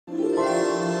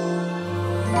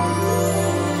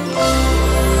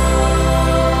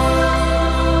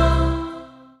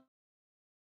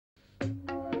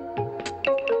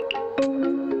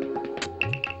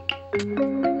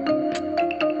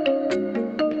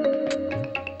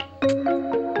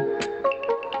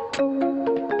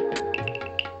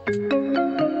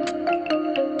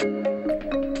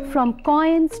From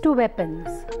coins to weapons.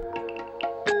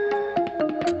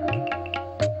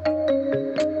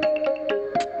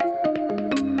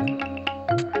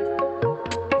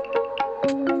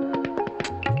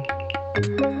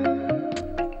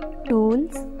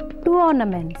 Tools to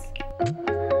ornaments.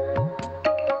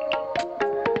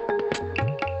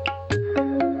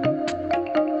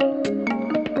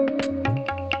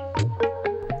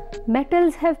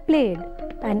 Metals have played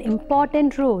an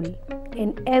important role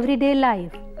in everyday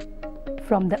life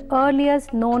from the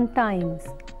earliest known times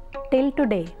till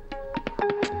today.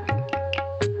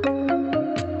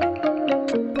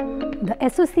 The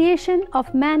association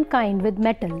of mankind with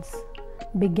metals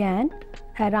began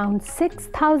around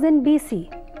 6000 BC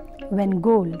when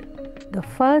gold, the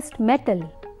first metal,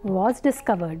 was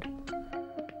discovered.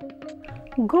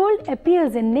 Gold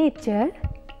appears in nature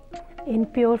in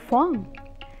pure form,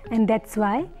 and that's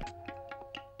why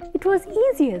it was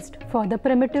easiest for the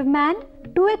primitive man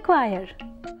to acquire.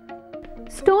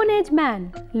 Stone Age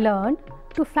man learned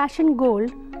to fashion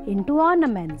gold into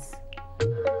ornaments.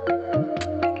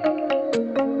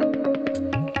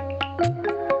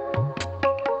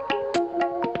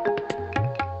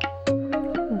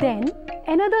 Then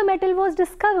another metal was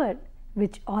discovered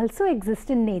which also exists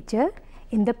in nature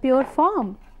in the pure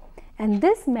form, and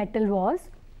this metal was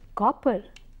copper.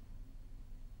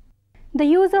 The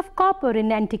use of copper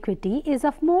in antiquity is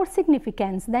of more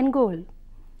significance than gold,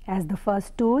 as the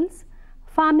first tools,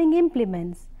 farming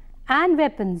implements and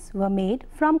weapons were made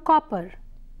from copper.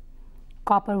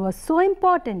 Copper was so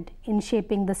important in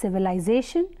shaping the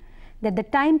civilization that the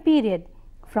time period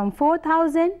from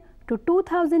 4000 to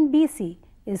 2000 BC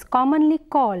is commonly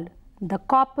called the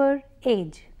Copper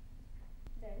Age.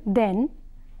 Then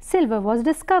silver was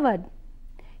discovered.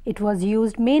 It was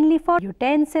used mainly for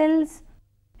utensils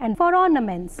and for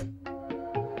ornaments.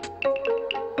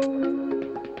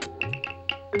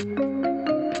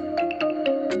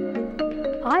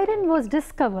 Iron was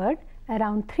discovered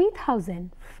around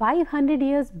 3500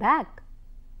 years back.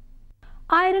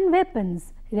 Iron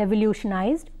weapons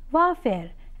revolutionized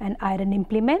warfare, and iron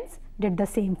implements did the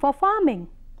same for farming.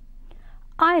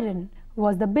 Iron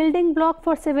was the building block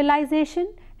for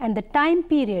civilization, and the time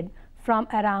period from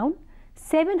around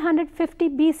 750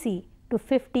 BC to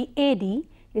 50 AD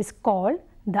is called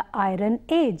the Iron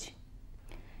Age.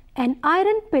 An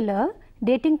iron pillar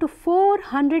dating to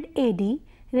 400 AD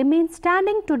remains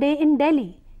standing today in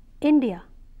Delhi, India.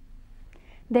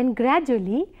 Then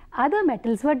gradually other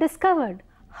metals were discovered.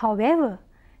 However,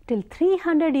 till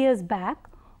 300 years back,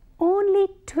 only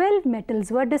 12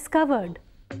 metals were discovered.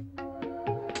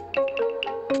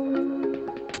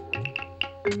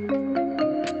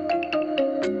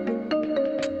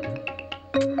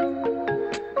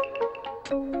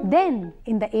 Then,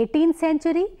 in the 18th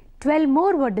century, 12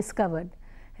 more were discovered.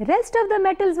 Rest of the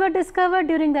metals were discovered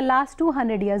during the last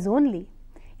 200 years only.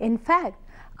 In fact,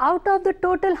 out of the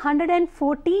total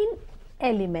 114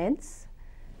 elements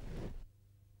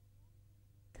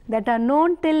that are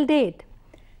known till date,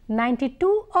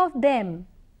 92 of them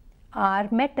are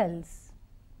metals,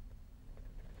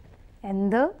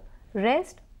 and the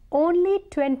rest, only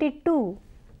 22,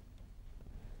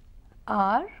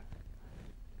 are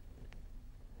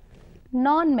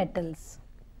non-metals.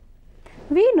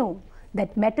 We know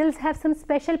that metals have some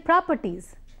special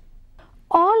properties.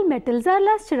 All metals are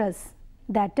lustrous,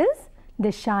 that is,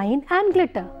 they shine and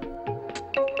glitter.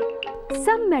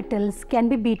 Some metals can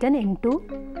be beaten into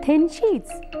thin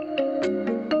sheets,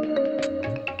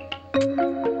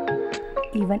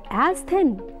 even as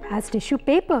thin as tissue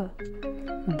paper.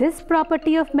 This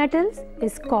property of metals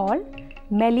is called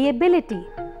malleability.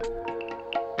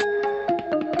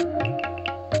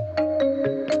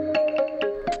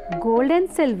 Gold and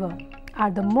silver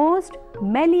are the most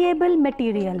malleable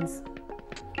materials.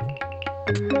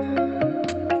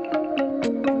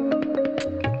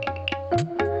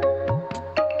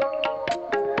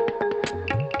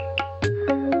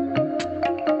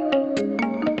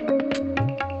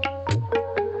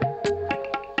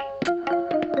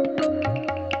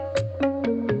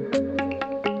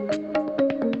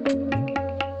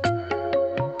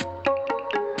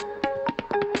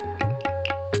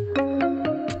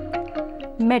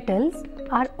 Metals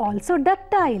are also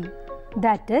ductile,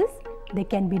 that is, they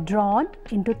can be drawn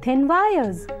into thin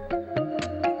wires.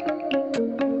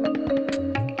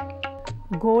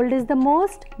 Gold is the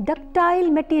most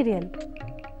ductile material.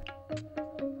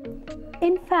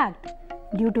 In fact,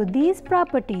 due to these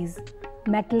properties,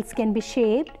 metals can be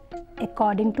shaped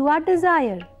according to our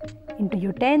desire into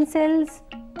utensils,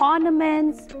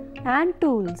 ornaments, and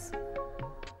tools.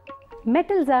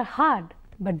 Metals are hard,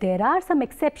 but there are some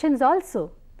exceptions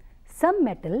also. Some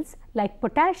metals like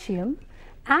potassium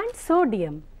and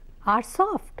sodium are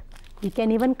soft. We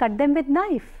can even cut them with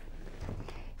knife.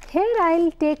 Here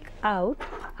I'll take out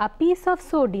a piece of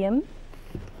sodium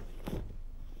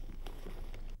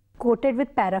coated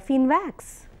with paraffin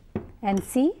wax, and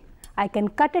see, I can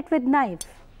cut it with knife.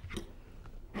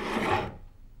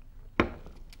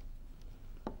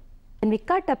 When we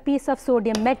cut a piece of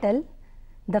sodium metal,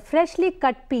 the freshly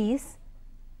cut piece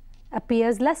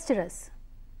appears lustrous.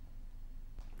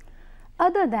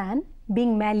 Other than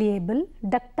being malleable,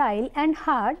 ductile and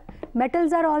hard,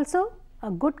 metals are also a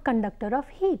good conductor of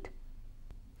heat.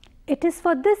 It is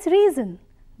for this reason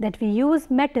that we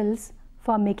use metals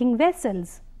for making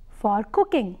vessels for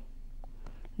cooking.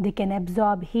 They can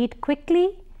absorb heat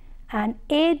quickly and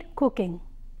aid cooking.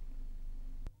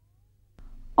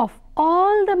 Of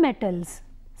all the metals,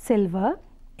 silver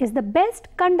is the best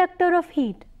conductor of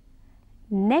heat.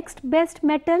 Next best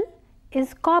metal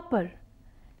is copper.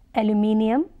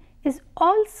 Aluminium is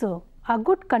also a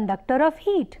good conductor of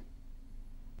heat.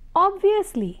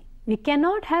 Obviously, we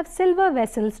cannot have silver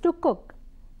vessels to cook.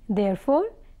 Therefore,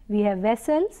 we have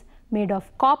vessels made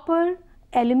of copper,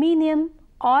 aluminium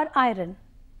or iron.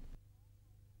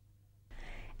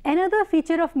 Another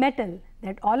feature of metal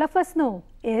that all of us know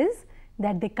is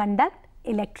that they conduct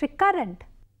electric current.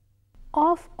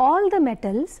 Of all the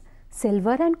metals,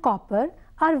 silver and copper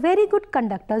are very good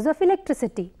conductors of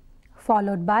electricity,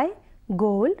 followed by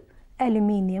gold,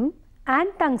 aluminium and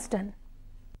tungsten.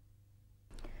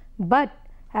 But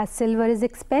as silver is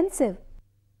expensive,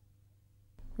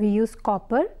 we use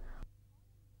copper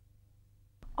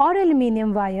or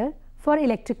aluminium wire for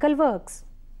electrical works.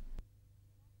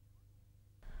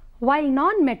 While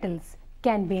non-metals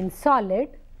can be in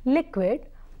solid, liquid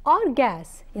or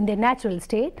gas in their natural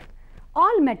state,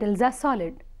 all metals are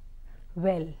solid.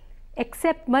 Well,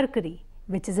 except mercury,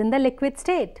 which is in the liquid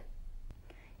state.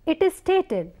 It is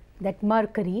stated that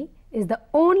mercury is the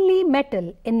only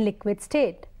metal in liquid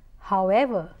state.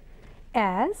 However,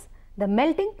 as the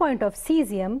melting point of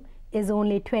cesium is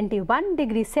only 21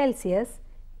 degrees Celsius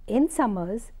in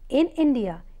summers in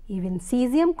India, even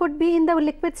cesium could be in the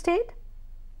liquid state.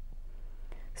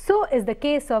 So is the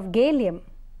case of gallium,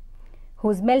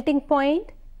 whose melting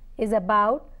point is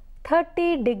about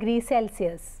 30 degrees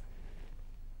Celsius.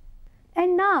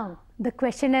 And now the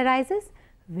question arises,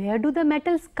 where do the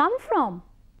metals come from?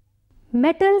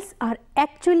 Metals are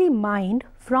actually mined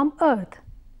from earth.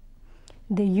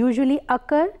 They usually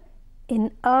occur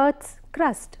in Earth's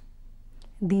crust.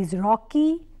 These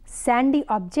rocky, sandy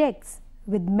objects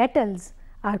with metals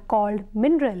are called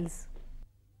minerals.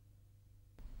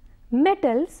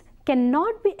 Metals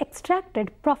cannot be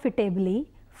extracted profitably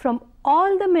from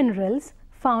all the minerals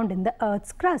found in the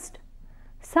Earth's crust.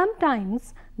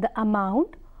 Sometimes the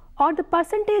amount or the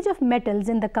percentage of metals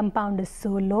in the compound is so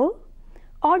low,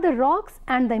 or the rocks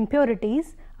and the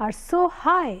impurities are so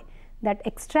high that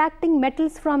extracting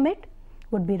metals from it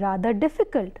would be rather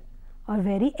difficult or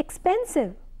very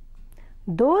expensive.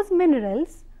 Those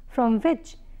minerals from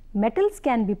which metals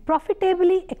can be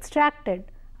profitably extracted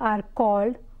are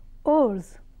called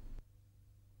ores.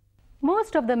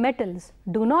 Most of the metals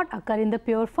do not occur in the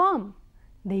pure form.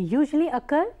 They usually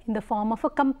occur in the form of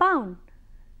a compound,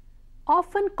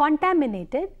 often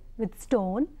contaminated with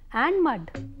stone and mud.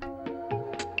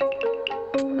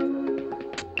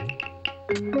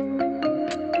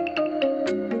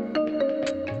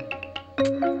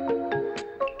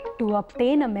 To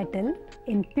obtain a metal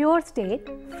in pure state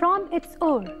from its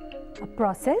ore, a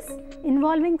process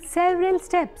involving several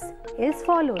steps is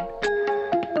followed.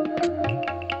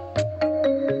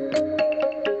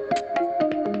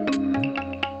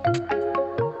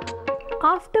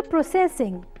 After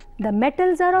processing, the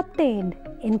metals are obtained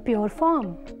in pure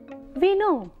form. We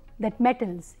know that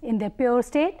metals in their pure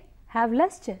state have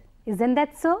luster. Isn't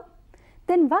that so?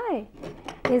 Then why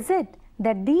is it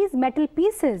that these metal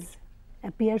pieces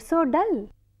appear so dull?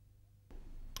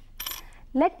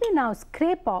 Let me now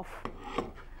scrape off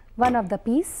one of the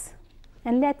piece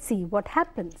and let's see what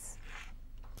happens.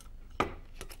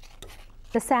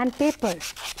 The sandpaper.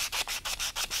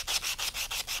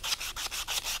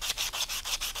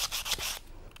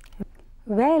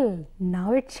 Well,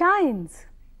 now it shines.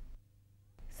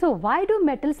 So why do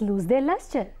metals lose their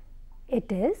luster?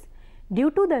 It is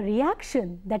due to the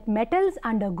reaction that metals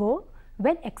undergo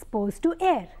when exposed to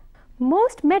air.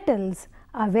 Most metals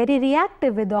are very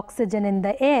reactive with oxygen in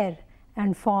the air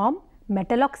and form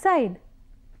metal oxide.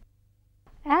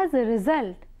 As a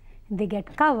result, they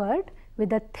get covered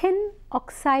with a thin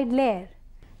oxide layer,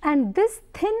 and this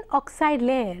thin oxide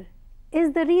layer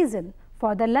is the reason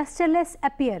for the lustreless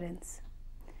appearance.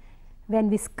 When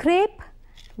we scrape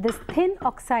this thin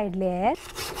oxide layer,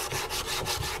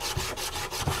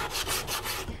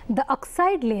 the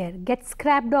oxide layer gets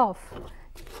scraped off.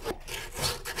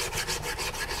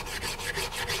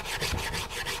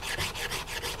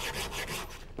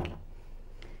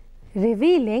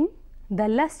 Revealing the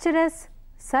lustrous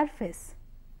surface.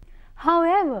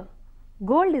 However,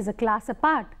 gold is a class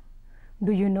apart.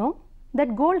 Do you know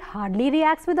that gold hardly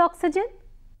reacts with oxygen?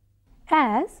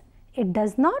 As it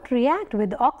does not react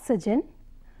with oxygen,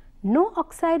 no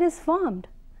oxide is formed.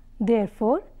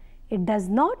 Therefore, it does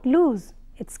not lose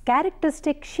its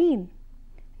characteristic sheen.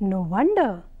 No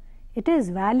wonder it is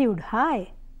valued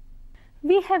high.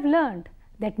 We have learned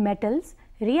that metals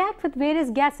react with various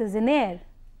gases in air.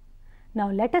 Now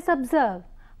let us observe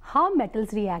how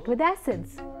metals react with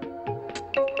acids.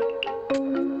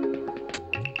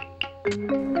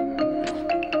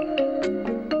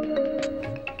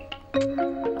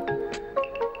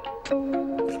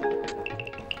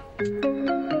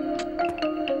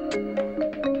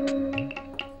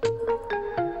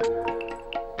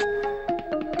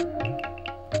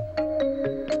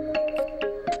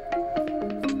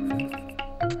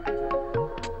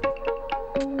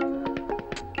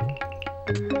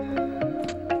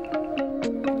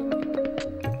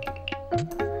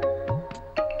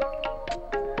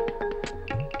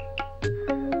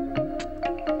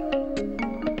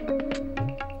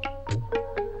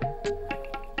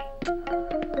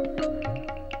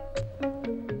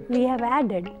 We have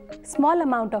added small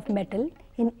amount of metal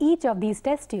in each of these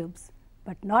test tubes,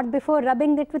 but not before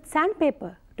rubbing it with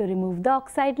sandpaper to remove the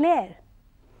oxide layer.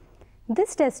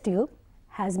 This test tube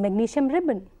has magnesium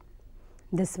ribbon.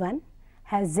 This one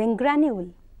has zinc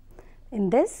granule. In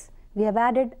this, we have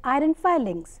added iron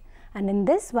filings, and in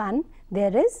this one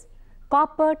there is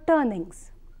copper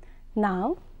turnings.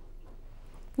 Now,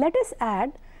 let us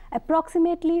add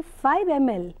approximately 5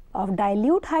 ml of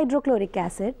dilute hydrochloric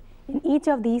acid in each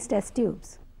of these test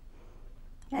tubes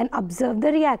and observe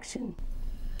the reaction.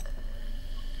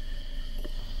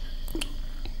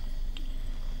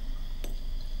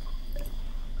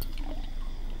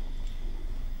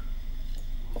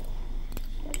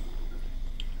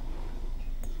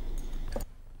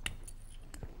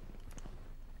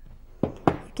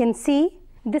 You can see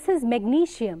this is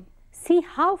magnesium. See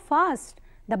how fast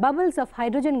the bubbles of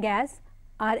hydrogen gas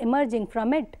are emerging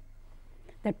from it.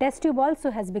 The test tube also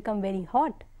has become very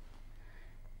hot.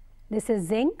 This is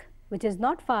zinc, which is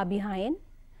not far behind.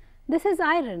 This is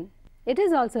iron. It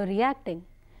is also reacting.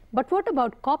 But what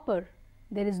about copper?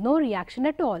 There is no reaction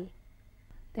at all.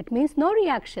 That means no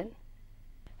reaction.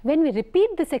 When we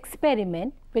repeat this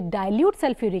experiment with dilute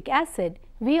sulfuric acid,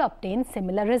 we obtain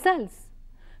similar results.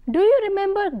 Do you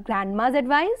remember grandma's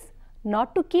advice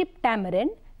not to keep tamarind,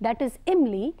 that is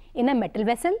imli, in a metal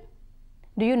vessel?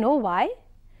 Do you know why?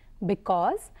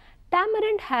 Because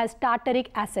tamarind has tartaric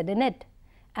acid in it,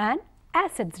 and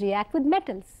acids react with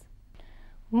metals.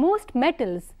 Most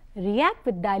metals react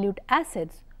with dilute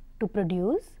acids to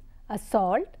produce a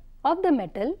salt of the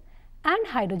metal and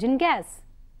hydrogen gas.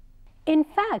 In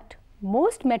fact,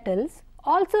 most metals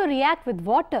also react with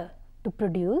water to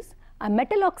produce a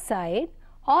metal oxide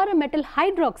or a metal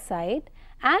hydroxide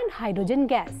and hydrogen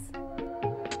gas.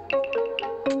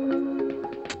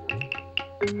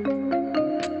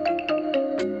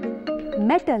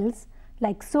 Metals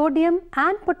like sodium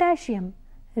and potassium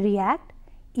react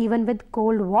even with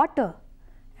cold water,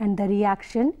 and the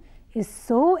reaction is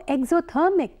so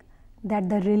exothermic that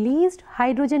the released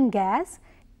hydrogen gas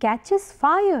catches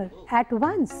fire at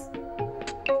once.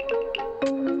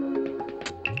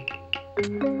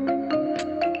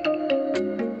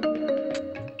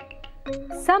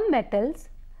 Some metals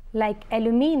like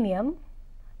aluminium,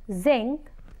 zinc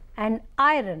and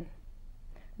iron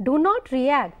do not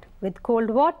react with cold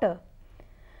water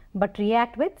but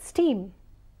react with steam.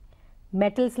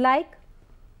 Metals like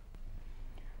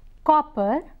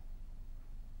copper,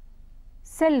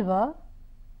 silver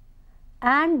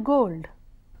and gold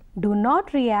do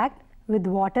not react with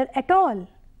water at all.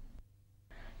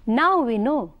 Now we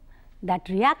know that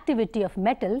reactivity of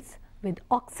metals with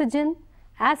oxygen,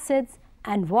 acids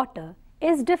and water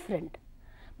is different.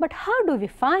 But how do we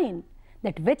find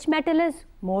that which metal is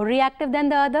more reactive than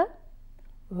the other?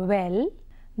 Well,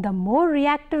 the more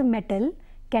reactive metal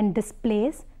can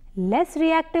displace less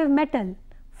reactive metal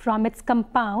from its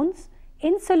compounds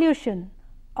in solution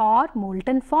or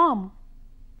molten form.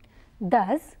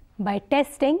 Thus, by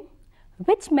testing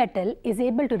which metal is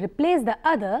able to replace the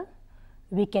other,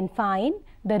 we can find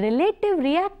the relative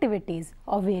reactivities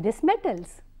of various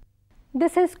metals.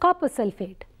 This is copper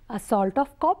sulfate, a salt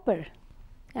of copper,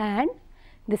 and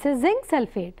this is zinc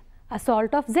sulfate, a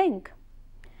salt of zinc.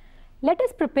 Let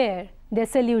us prepare their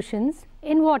solutions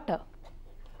in water.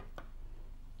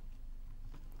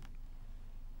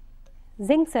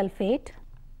 Zinc sulfate,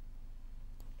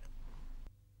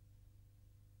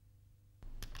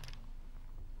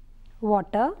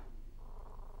 water,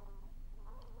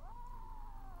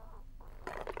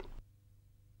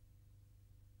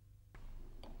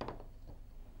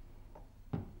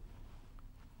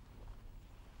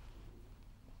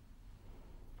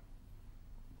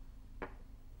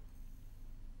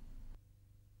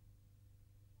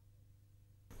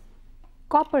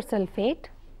 copper sulfate,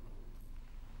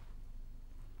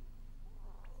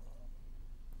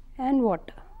 and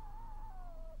water.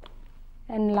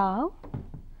 And now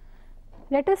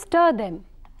let us stir them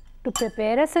to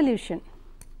prepare a solution.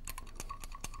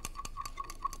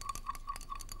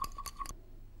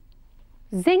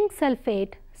 Zinc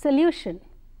sulfate solution.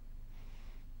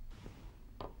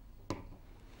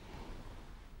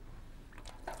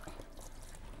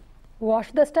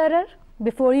 Wash the stirrer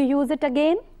before you use it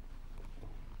again.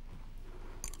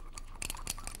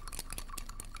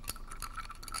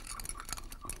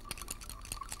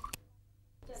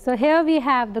 So here we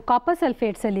have the copper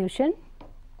sulfate solution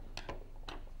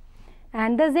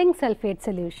and the zinc sulfate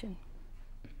solution.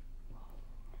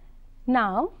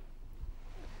 Now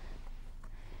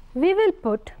we will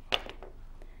put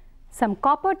some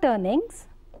copper turnings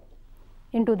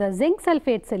into the zinc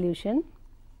sulfate solution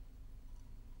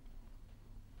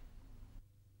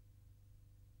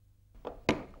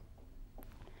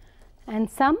and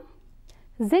some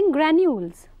zinc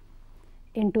granules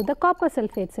into the copper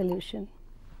sulfate solution.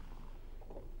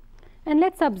 And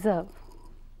let's observe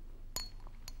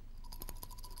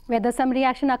whether some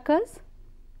reaction occurs.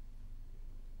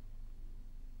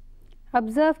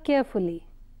 Observe carefully.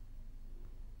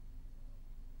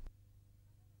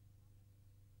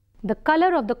 The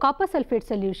color of the copper sulfate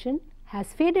solution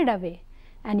has faded away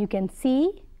and you can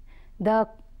see the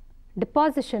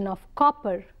deposition of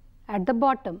copper at the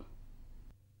bottom.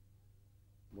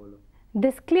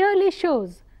 This clearly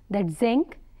shows that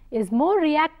zinc is more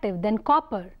reactive than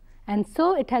copper, and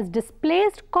so it has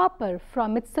displaced copper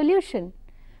from its solution,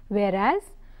 whereas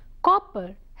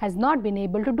copper has not been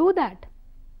able to do that.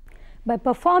 By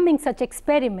performing such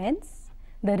experiments,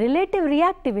 the relative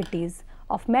reactivities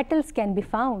of metals can be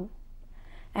found,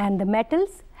 and the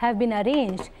metals have been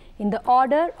arranged in the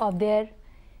order of their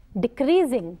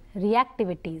decreasing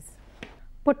reactivities.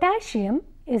 Potassium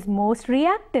is most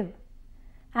reactive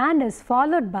and is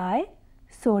followed by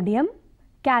sodium,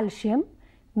 calcium,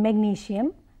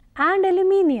 magnesium and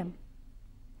aluminium.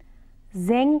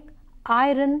 Zinc,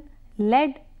 iron,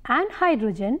 lead and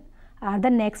hydrogen are the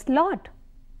next lot.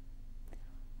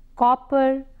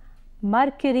 Copper,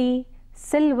 mercury,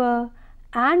 silver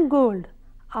and gold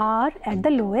are at the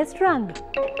lowest rung.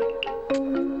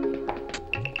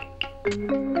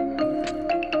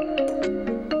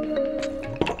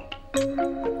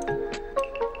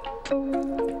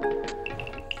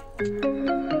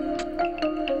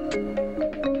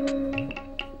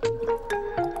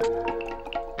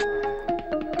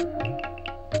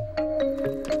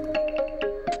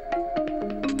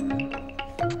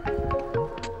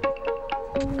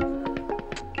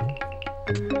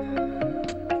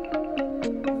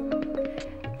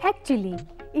 Actually,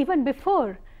 even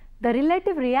before the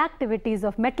relative reactivities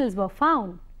of metals were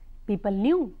found, people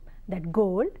knew that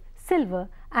gold, silver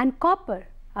and copper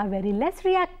are very less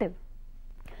reactive.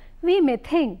 We may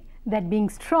think that being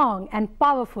strong and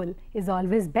powerful is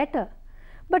always better,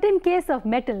 but in case of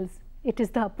metals, it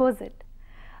is the opposite.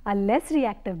 A less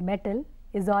reactive metal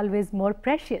is always more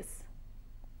precious.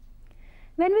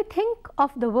 When we think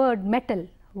of the word metal,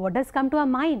 what does come to our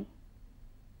mind?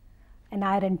 An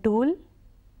iron tool,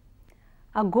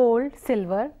 a gold,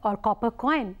 silver or copper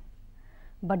coin.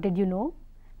 But did you know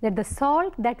that the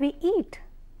salt that we eat,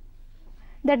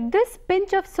 that this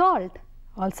pinch of salt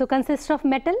also consists of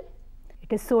metal?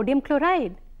 It is sodium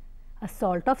chloride, a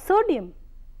salt of sodium.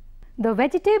 The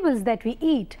vegetables that we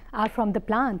eat are from the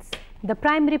plants, the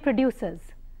primary producers.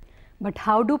 But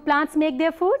how do plants make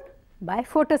their food? By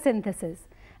photosynthesis.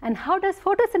 And how does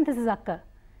photosynthesis occur?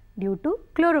 Due to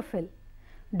chlorophyll.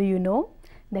 Do you know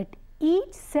that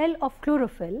each cell of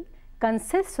chlorophyll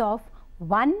consists of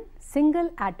one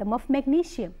single atom of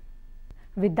magnesium?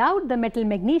 Without the metal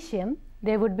magnesium,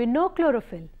 there would be no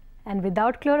chlorophyll, and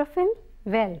without chlorophyll,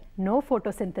 Well, no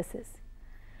photosynthesis.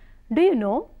 Do you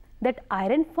know that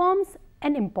iron forms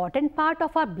an important part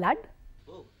of our blood?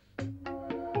 Oh.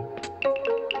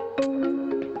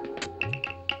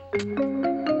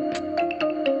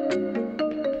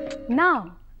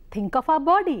 Now, think of our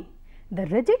body. The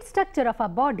rigid structure of our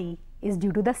body is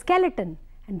due to the skeleton,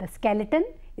 and the skeleton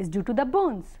is due to the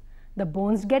bones. The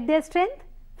bones get their strength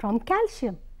from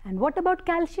calcium. And what about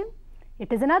calcium?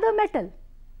 It is another metal.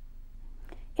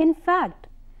 In fact,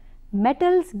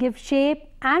 metals give shape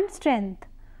and strength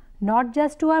not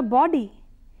just to our body.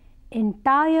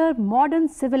 Entire modern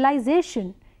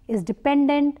civilization is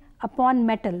dependent upon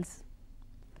metals.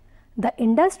 The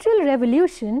Industrial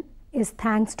Revolution is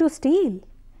thanks to steel.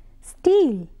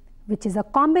 Steel, which is a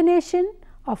combination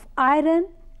of iron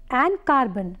and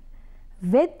carbon,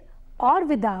 with or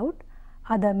without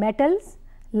other metals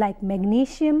like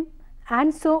magnesium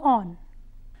and so on.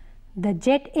 The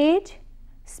jet age,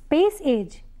 space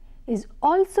age, is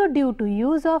also due to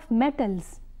use of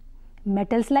metals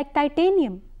like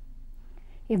titanium.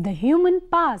 If the human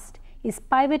past is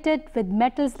pivoted with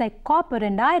metals like copper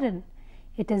and iron,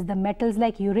 it is the metals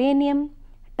like uranium,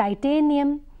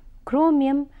 titanium,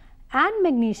 chromium and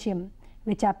magnesium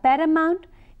which are paramount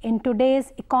in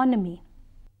today's economy.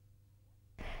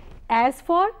 As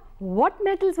for what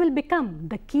metals will become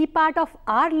the key part of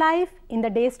our life in the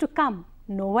days to come,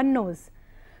 no one knows.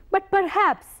 But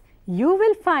perhaps you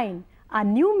will find a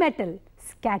new metal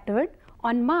scattered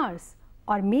on Mars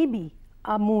or maybe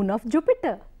a moon of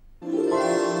Jupiter.